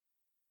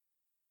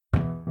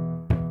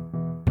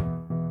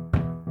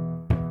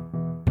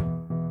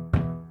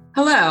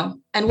Hello,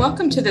 and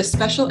welcome to this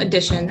special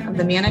edition of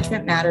the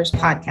Management Matters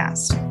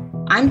podcast.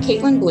 I'm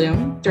Caitlin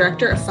Bloom,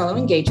 Director of Fellow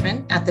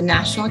Engagement at the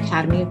National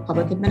Academy of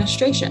Public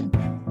Administration.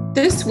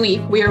 This week,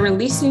 we are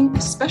releasing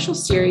a special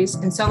series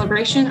in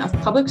celebration of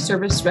Public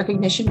Service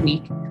Recognition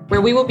Week,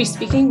 where we will be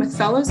speaking with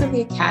fellows of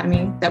the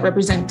Academy that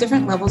represent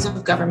different levels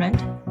of government,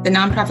 the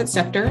nonprofit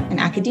sector, and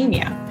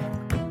academia.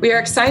 We are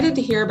excited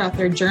to hear about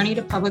their journey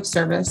to public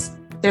service,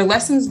 their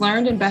lessons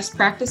learned and best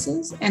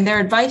practices, and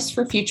their advice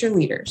for future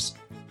leaders.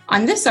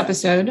 On this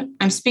episode,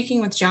 I'm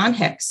speaking with John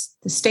Hicks,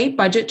 the State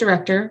Budget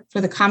Director for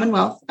the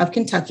Commonwealth of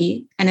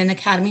Kentucky and an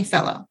Academy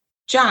Fellow.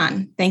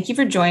 John, thank you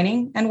for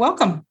joining and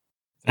welcome.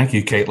 Thank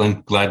you,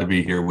 Caitlin. Glad to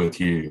be here with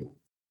you.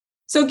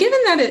 So given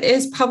that it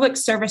is Public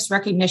Service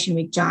Recognition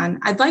Week, John,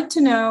 I'd like to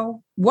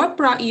know what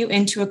brought you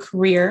into a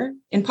career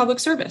in public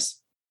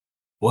service?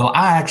 Well,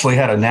 I actually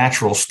had a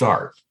natural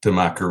start to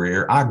my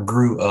career. I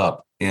grew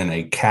up in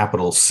a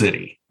capital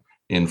city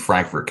in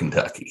Frankfort,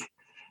 Kentucky.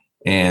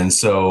 And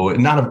so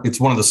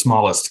it's one of the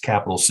smallest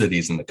capital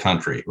cities in the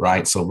country,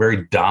 right? So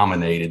very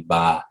dominated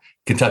by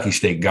Kentucky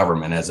state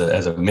government as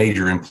a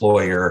major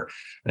employer,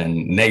 and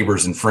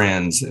neighbors and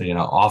friends,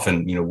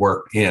 often,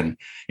 work in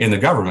the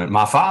government.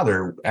 My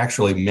father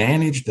actually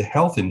managed the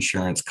health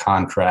insurance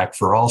contract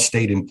for all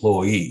state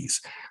employees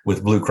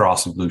with Blue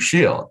Cross and Blue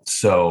Shield.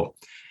 So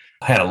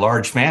I had a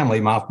large family.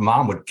 My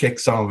mom would kick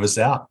some of us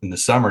out in the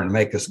summer and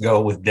make us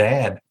go with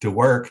dad to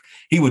work.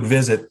 He would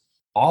visit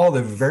all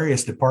the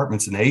various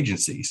departments and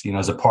agencies,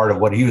 as a part of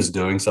what he was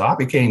doing. So I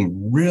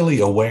became really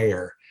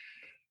aware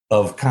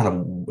of kind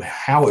of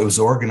how it was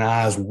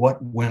organized,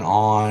 what went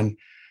on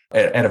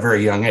at a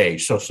very young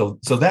age. So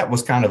that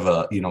was kind of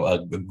a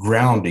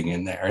grounding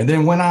in there. And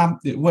then when I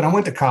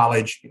went to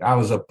college, I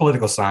was a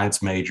political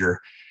science major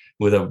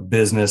with a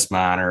business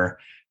minor.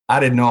 I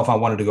didn't know if I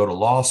wanted to go to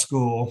law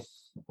school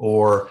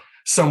or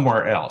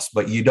somewhere else,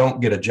 but you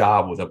don't get a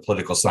job with a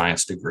political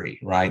science degree,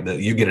 right?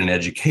 You get an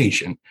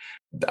education.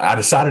 I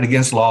decided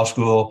against law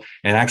school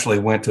and actually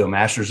went to a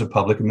Master's of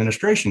Public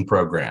Administration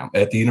program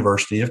at the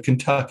University of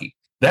Kentucky.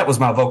 That was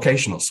my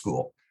vocational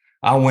school.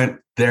 I went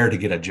there to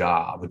get a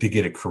job, to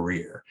get a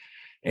career.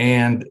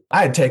 And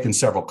I had taken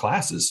several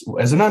classes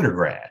as an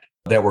undergrad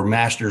that were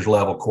master's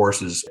level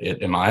courses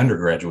in my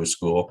undergraduate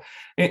school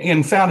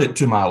and found it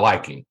to my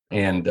liking,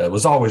 and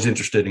was always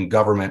interested in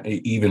government,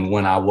 even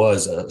when I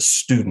was a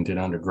student in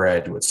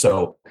undergraduate.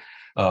 So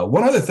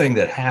one other thing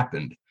that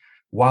happened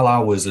while I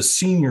was a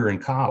senior in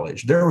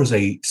college, there was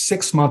a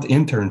 6-month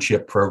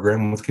internship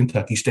program with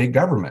Kentucky state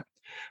government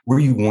where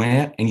you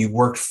went and you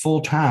worked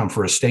full time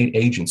for a state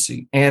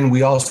agency. And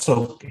we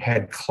also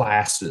had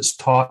classes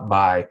taught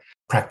by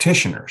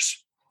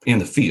practitioners in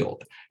the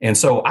field. And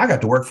so I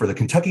got to work for the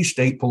Kentucky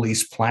State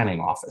Police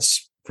Planning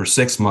Office for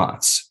 6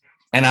 months.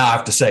 And I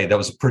have to say that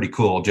was a pretty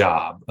cool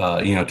job,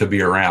 to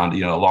be around,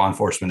 a law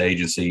enforcement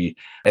agency,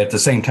 at the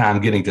same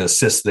time getting to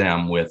assist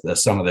them with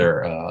some of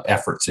their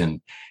efforts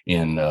in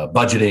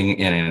budgeting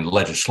and in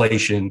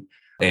legislation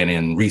and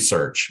in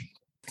research.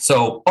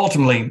 So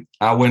ultimately,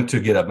 I went to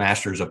get a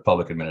Master's of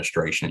Public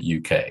Administration at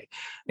UK.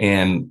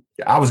 And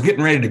I was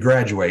getting ready to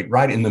graduate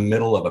right in the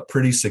middle of a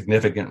pretty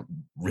significant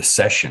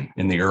recession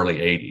in the early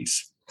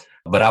 80s.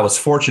 But I was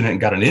fortunate and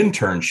got an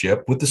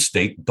internship with the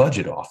state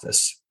budget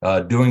office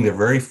doing their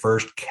very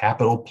first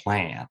capital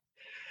plan.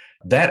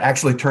 That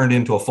actually turned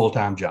into a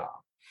full-time job.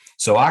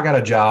 So I got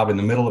a job in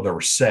the middle of a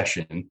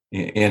recession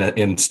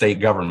in state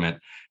government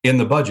in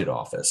the budget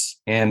office.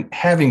 And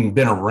having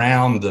been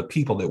around the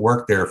people that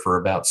worked there for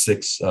about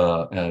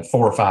 4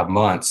 or 5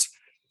 months,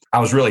 I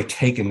was really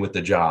taken with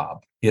the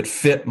job. It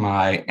fit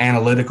my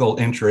analytical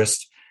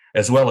interest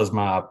as well as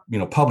my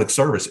public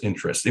service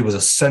interest. It was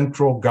a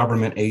central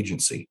government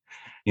agency,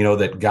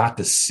 that got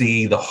to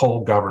see the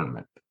whole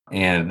government.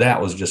 And that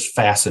was just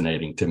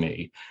fascinating to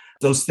me.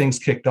 Those things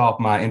kicked off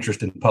my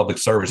interest in public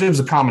service. It was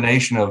a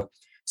combination of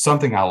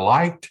something I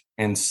liked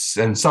and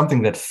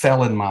something that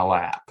fell in my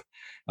lap.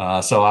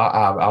 So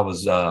I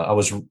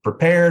was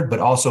prepared, but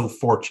also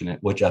fortunate,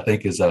 which I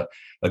think is a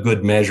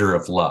good measure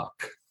of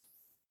luck.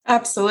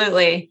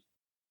 Absolutely.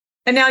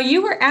 And now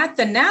you were at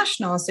the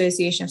National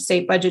Association of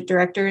State Budget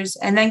Directors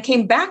and then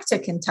came back to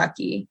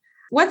Kentucky.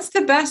 What's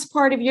the best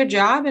part of your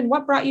job and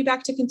what brought you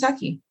back to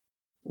Kentucky?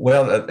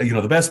 Well,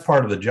 the best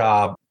part of the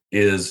job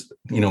is,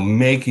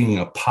 making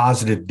a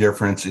positive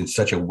difference in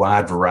such a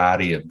wide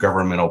variety of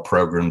governmental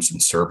programs and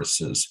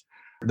services.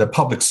 The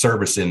public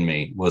service in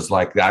me was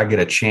like, I get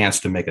a chance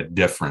to make a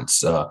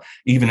difference,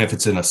 even if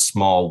it's in a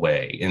small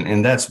way.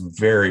 And that's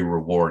very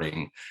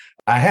rewarding.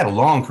 I had a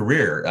long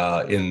career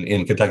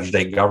in Kentucky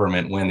state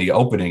government. When the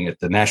opening at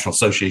the National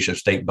Association of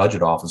State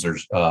Budget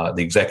Officers, the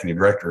executive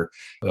director,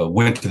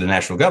 went to the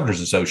National Governors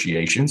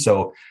Association.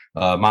 So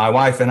my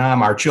wife and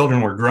our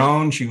children were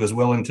grown. She was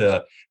willing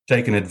to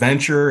take an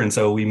adventure. And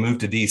so we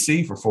moved to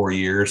DC for 4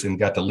 years and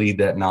got to lead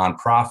that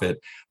nonprofit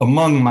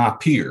among my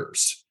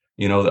peers,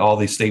 all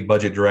these state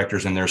budget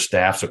directors and their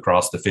staffs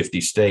across the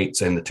 50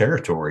 states and the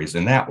territories.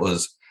 And that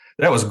was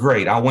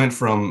great. I went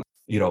from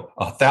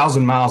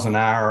 1,000 miles an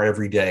hour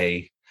every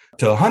day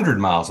to 100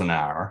 miles an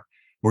hour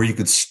where you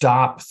could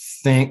stop,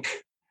 think,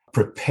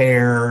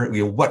 prepare,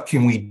 what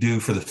can we do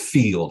for the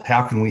field?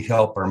 How can we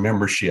help our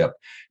membership?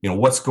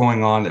 What's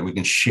going on that we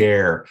can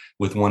share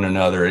with one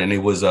another? And it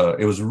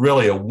was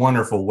really a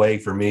wonderful way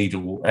for me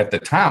to, at the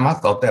time, I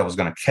thought that was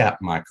going to cap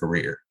my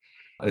career.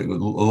 I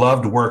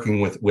loved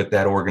working with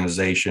that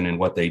organization and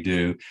what they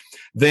do.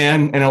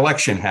 Then an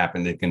election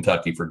happened in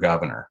Kentucky for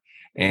governor.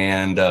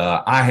 And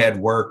I had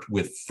worked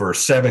for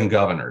 7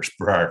 governors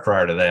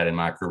prior to that in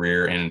my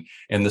career.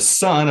 And the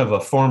son of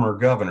a former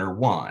governor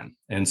won.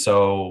 And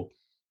so,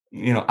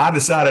 I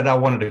decided I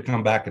wanted to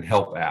come back and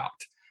help out.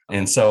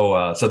 And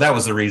so that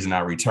was the reason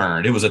I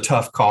returned. It was a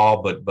tough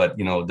call, but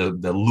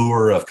the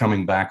lure of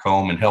coming back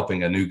home and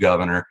helping a new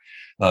governor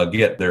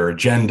get their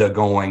agenda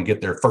going, get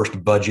their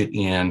first budget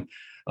in,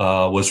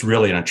 was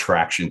really an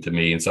attraction to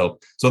me. And so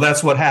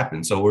that's what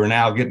happened. So we're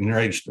now getting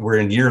ready. We're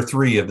in year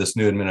 3 of this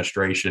new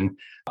administration.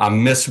 I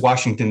miss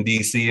Washington,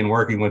 D.C. and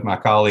working with my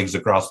colleagues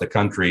across the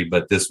country,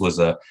 but this was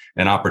an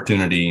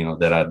opportunity,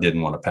 that I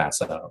didn't want to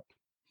pass up.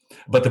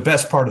 But the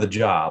best part of the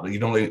job, you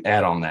don't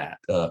add on that.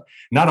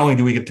 Not only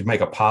do we get to make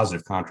a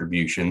positive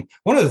contribution,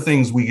 one of the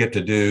things we get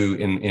to do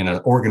in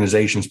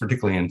organizations,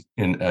 particularly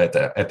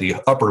at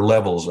the upper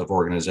levels of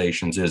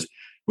organizations, is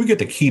we get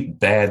to keep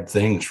bad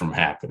things from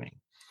happening.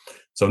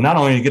 So not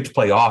only do you get to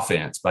play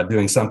offense by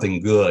doing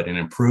something good and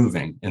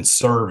improving and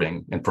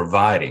serving and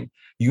providing,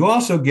 you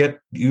also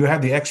you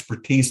have the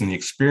expertise and the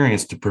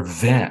experience to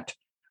prevent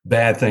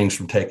bad things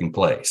from taking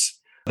place.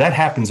 That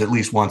happens at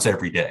least once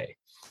every day.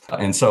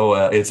 And so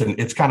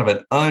it's kind of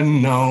an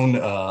unknown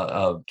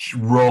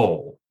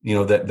role,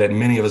 that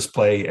many of us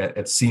play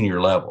at senior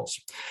levels.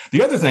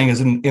 The other thing is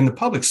in the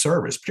public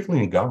service,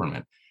 particularly in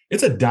government,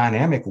 it's a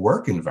dynamic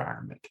work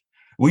environment.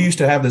 We used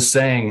to have this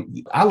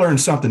saying, I learn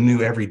something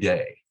new every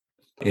day.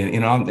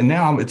 And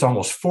now it's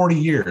almost 40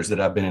 years that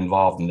I've been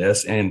involved in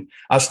this, and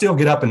I still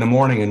get up in the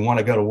morning and want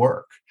to go to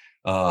work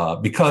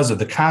because of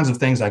the kinds of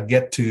things I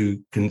get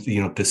to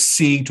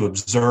see, to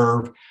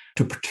observe,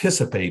 to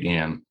participate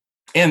in.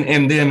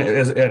 And then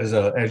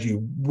as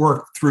you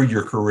work through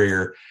your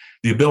career,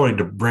 the ability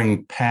to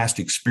bring past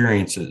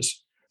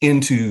experiences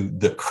into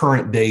the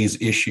current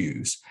day's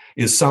issues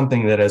is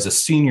something that as a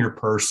senior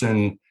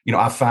person,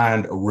 I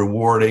find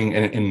rewarding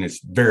and it's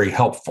very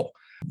helpful.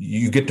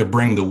 You get to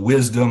bring the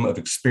wisdom of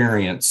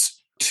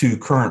experience to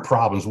current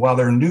problems. While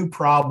there are new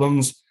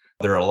problems,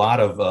 there are a lot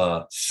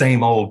of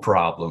same old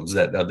problems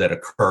that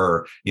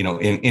occur,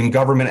 in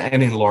government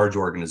and in large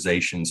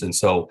organizations. And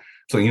so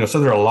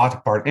there are a lot to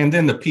part. And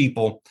then the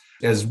people,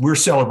 as we're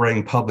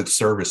celebrating Public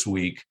Service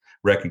Week,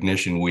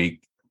 Recognition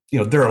Week,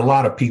 there are a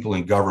lot of people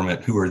in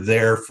government who are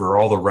there for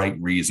all the right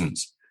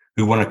reasons,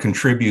 who want to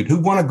contribute, who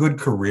want a good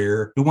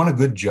career, who want a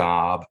good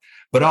job,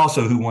 but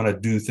also who want to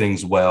do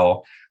things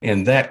well.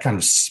 And that kind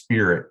of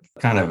spirit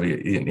kind of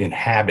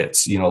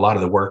inhabits, a lot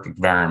of the work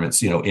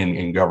environments,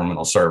 in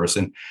governmental service.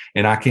 And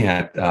I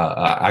can't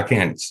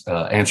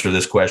answer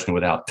this question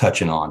without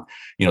touching on,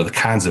 the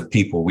kinds of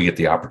people we get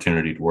the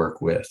opportunity to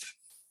work with.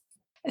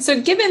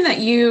 So given that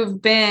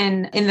you've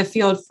been in the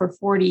field for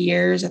 40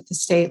 years at the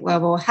state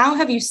level, how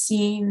have you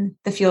seen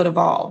the field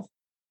evolve?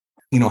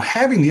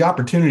 Having the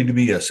opportunity to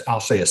be I'll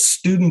say a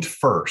student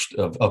first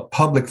of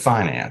public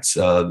finance.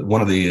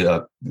 One of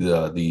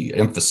the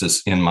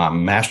emphasis in my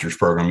master's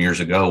program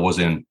years ago was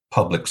in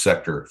public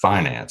sector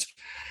finance.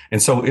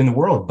 And so in the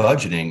world of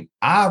budgeting,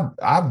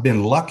 I've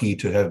been lucky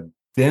to have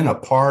been a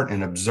part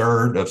and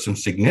observed of some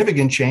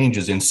significant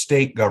changes in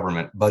state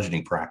government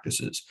budgeting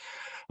practices.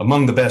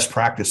 Among the best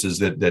practices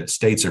that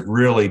states have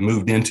really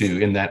moved into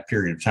in that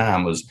period of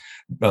time was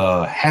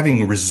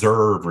having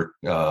reserves,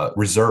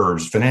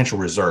 financial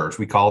reserves.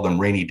 We call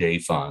them rainy day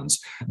funds.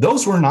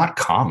 Those were not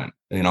common,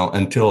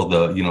 until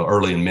the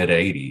early and mid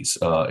 80s,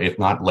 if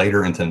not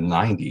later into the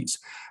 90s.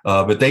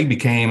 But they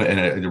became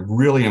a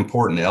really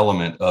important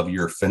element of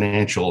your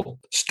financial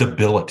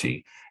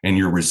stability and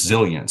your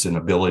resilience and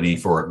ability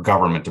for a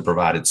government to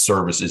provide its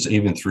services,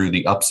 even through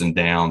the ups and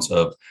downs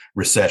of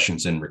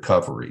recessions and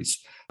recoveries.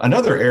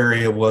 Another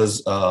area was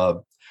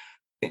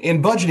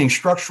in budgeting,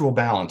 structural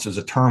balance is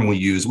a term we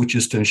use, which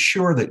is to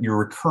ensure that your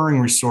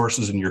recurring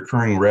resources and your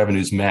recurring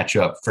revenues match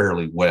up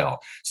fairly well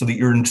so that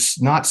you're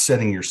not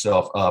setting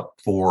yourself up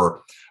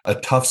for a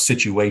tough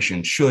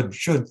situation should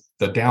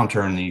the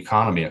downturn in the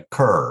economy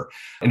occur.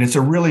 And it's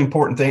a really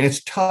important thing.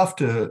 It's tough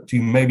to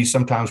maybe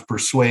sometimes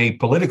persuade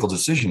political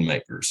decision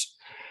makers,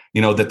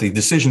 that the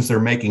decisions they're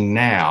making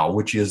now,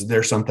 which is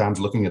they're sometimes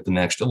looking at the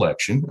next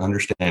election,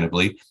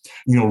 understandably,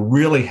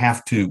 really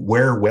have to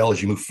wear well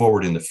as you move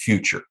forward in the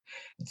future.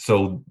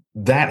 So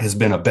that has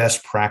been a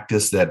best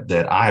practice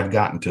that I've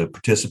gotten to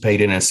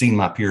participate in and seen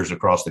my peers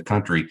across the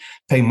country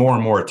pay more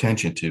and more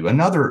attention to.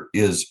 Another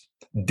is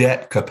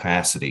debt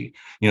capacity.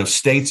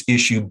 States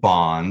issue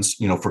bonds,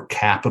 for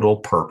capital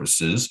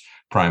purposes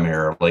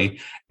primarily.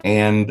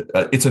 And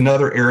it's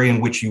another area in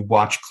which you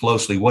watch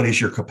closely. What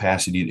is your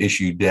capacity to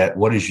issue debt?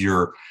 What is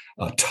your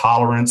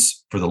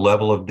tolerance for the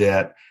level of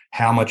debt?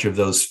 How much of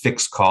those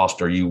fixed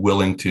costs are you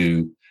willing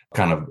to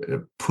kind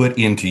of put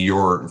into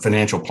your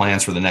financial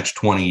plans for the next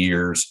 20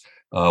 years?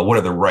 what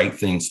are the right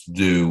things to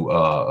do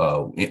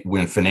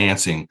when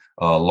financing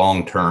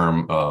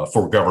long-term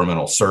for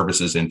governmental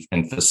services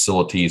and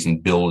facilities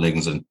and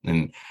buildings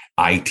and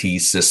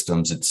IT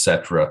systems, et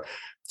cetera.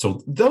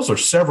 So those are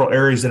several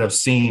areas that I've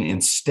seen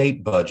in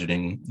state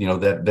budgeting,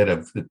 that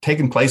have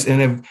taken place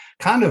and have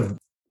kind of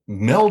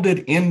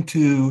melded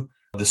into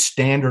the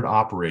standard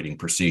operating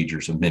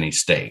procedures of many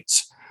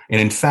states. And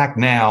in fact,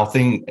 now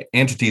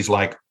entities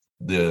like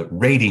the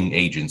rating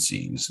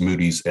agencies,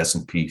 Moody's,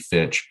 S&P,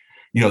 Fitch,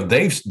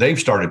 they've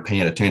started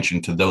paying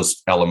attention to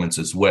those elements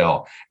as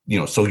well.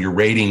 So your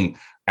rating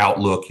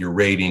outlook, your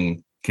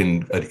rating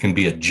can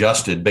be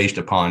adjusted based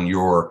upon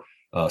your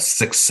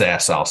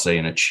success, I'll say,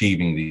 in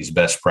achieving these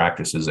best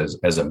practices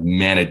as a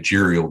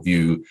managerial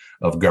view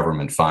of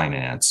government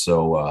finance.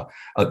 So,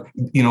 but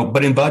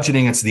in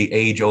budgeting, it's the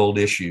age-old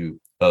issue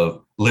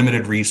of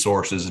limited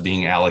resources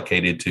being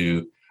allocated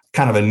to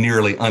kind of a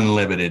nearly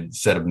unlimited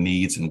set of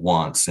needs and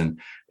wants. And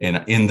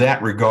in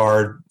that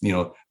regard,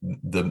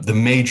 the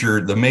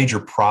major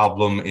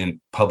problem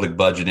in public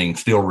budgeting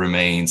still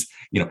remains,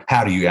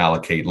 how do you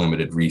allocate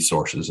limited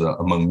resources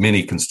among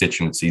many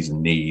constituencies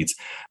and needs?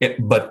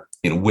 But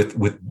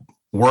with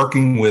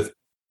working with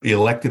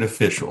elected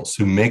officials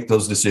who make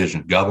those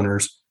decisions,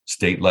 governors,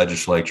 state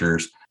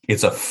legislatures,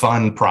 it's a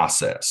fun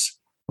process,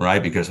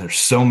 right? Because there's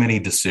so many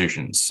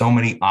decisions, so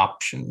many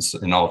options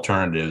and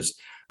alternatives,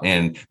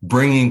 and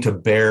bringing to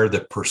bear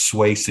the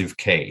persuasive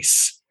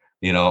case,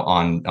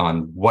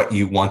 on what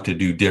you want to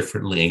do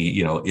differently,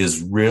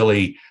 is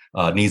really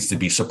needs to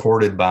be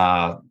supported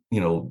by,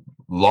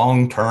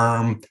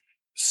 long-term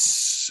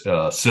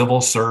civil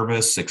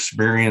service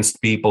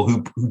experienced people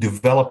who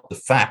develop the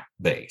fact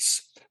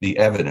base, the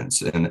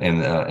evidence and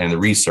the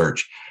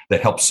research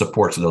that helps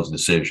support those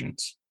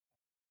decisions.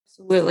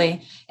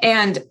 Absolutely.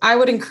 And I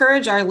would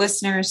encourage our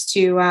listeners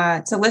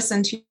to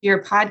listen to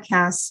your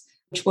podcast,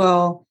 which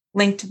will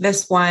link to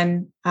this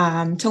one,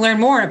 to learn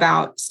more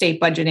about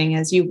state budgeting,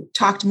 as you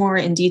talked more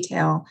in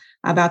detail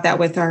about that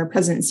with our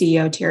President and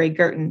CEO, Terry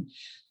Gerton.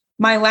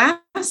 My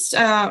last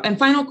and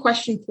final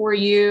question for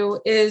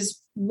you is,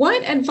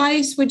 what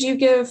advice would you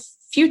give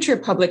future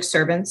public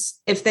servants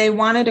if they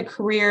wanted a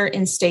career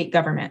in state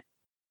government?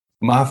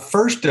 My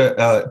first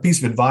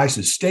piece of advice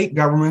is state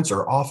governments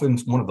are often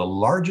one of the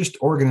largest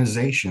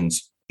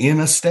organizations in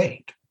a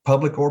state,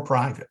 public or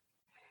private.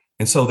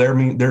 And so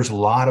there's a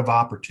lot of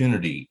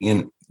opportunity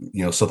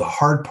so the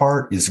hard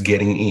part is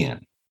getting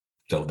in.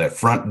 So that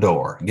front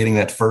door, getting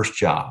that first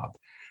job.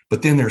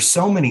 But then there's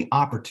so many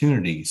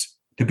opportunities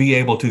to be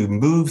able to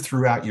move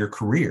throughout your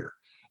career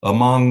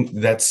among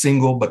that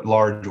single but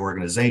large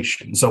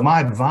organization. So my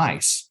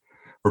advice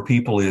for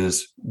people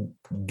is,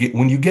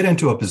 when you get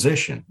into a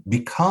position,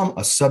 become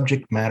a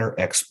subject matter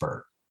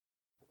expert.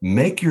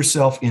 Make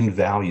yourself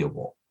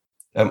invaluable.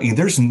 I mean,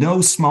 there's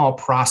no small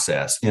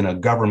process in a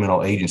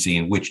governmental agency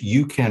in which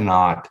you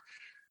cannot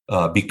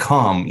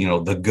become,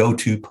 the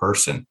go-to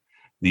person,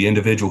 the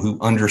individual who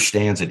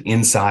understands it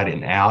inside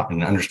and out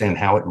and understand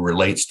how it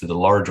relates to the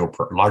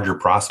larger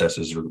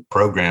processes or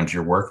programs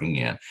you're working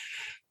in.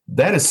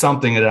 That is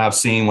something that I've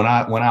seen when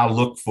I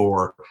look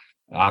for,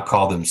 I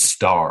call them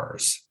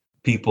stars,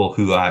 people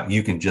who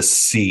you can just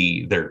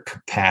see their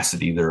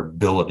capacity, their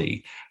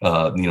ability,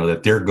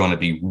 that they're going to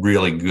be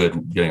really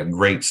good,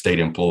 great state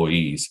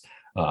employees.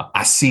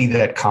 I see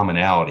that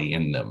commonality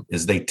in them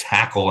as they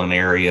tackle an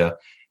area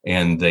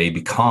and they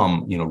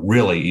become,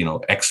 really,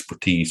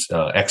 expert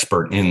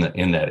in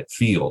that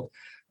field.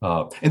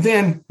 And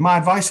then my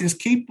advice is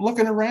keep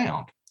looking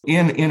around.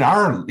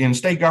 In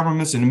state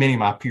governments and many of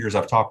my peers,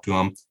 I've talked to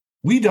them.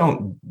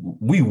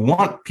 We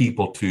want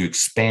people to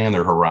expand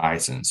their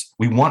horizons.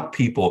 We want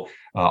people,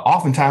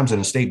 oftentimes in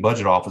a state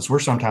budget office, we're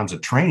sometimes a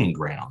training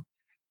ground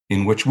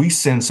in which we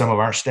send some of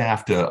our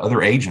staff to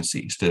other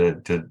agencies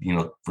to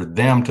for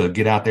them to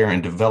get out there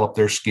and develop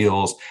their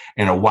skills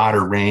and a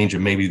wider range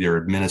of maybe their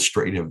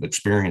administrative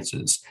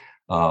experiences.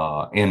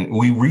 And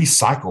we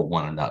recycle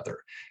one another.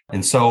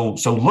 And so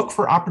look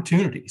for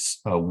opportunities.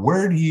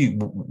 What do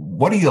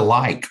you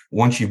like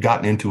once you've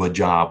gotten into a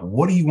job?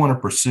 What do you want to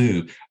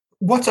pursue?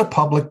 What's a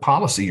public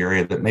policy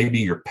area that may be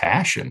your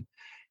passion?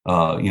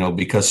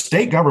 Because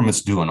state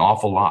governments do an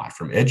awful lot,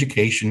 from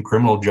education,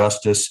 criminal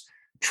justice,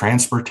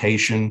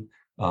 transportation.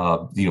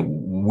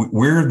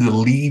 We're the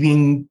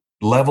leading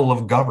level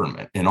of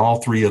government in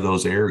all three of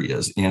those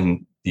areas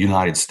in the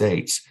United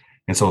States.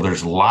 And so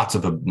there's lots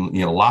of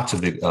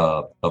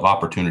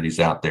opportunities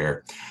out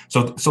there.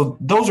 So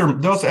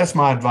that's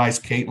my advice,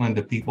 Caitlin,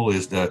 to people,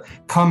 is to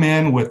come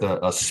in with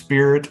a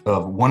spirit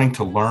of wanting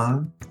to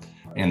learn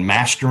and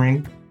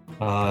mastering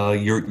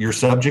your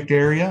subject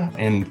area,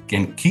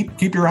 and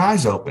keep your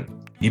eyes open.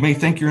 You may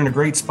think you're in a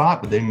great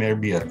spot, but there may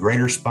be a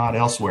greater spot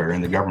elsewhere in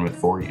the government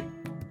for you.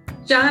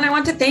 John, I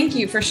want to thank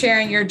you for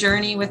sharing your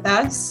journey with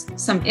us,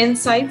 some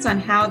insights on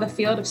how the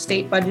field of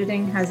state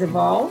budgeting has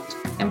evolved,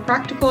 and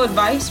practical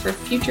advice for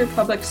future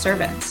public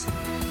servants.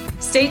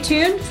 Stay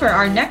tuned for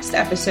our next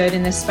episode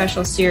in this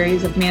special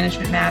series of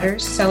Management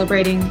Matters,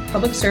 celebrating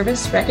Public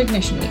Service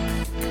Recognition Week.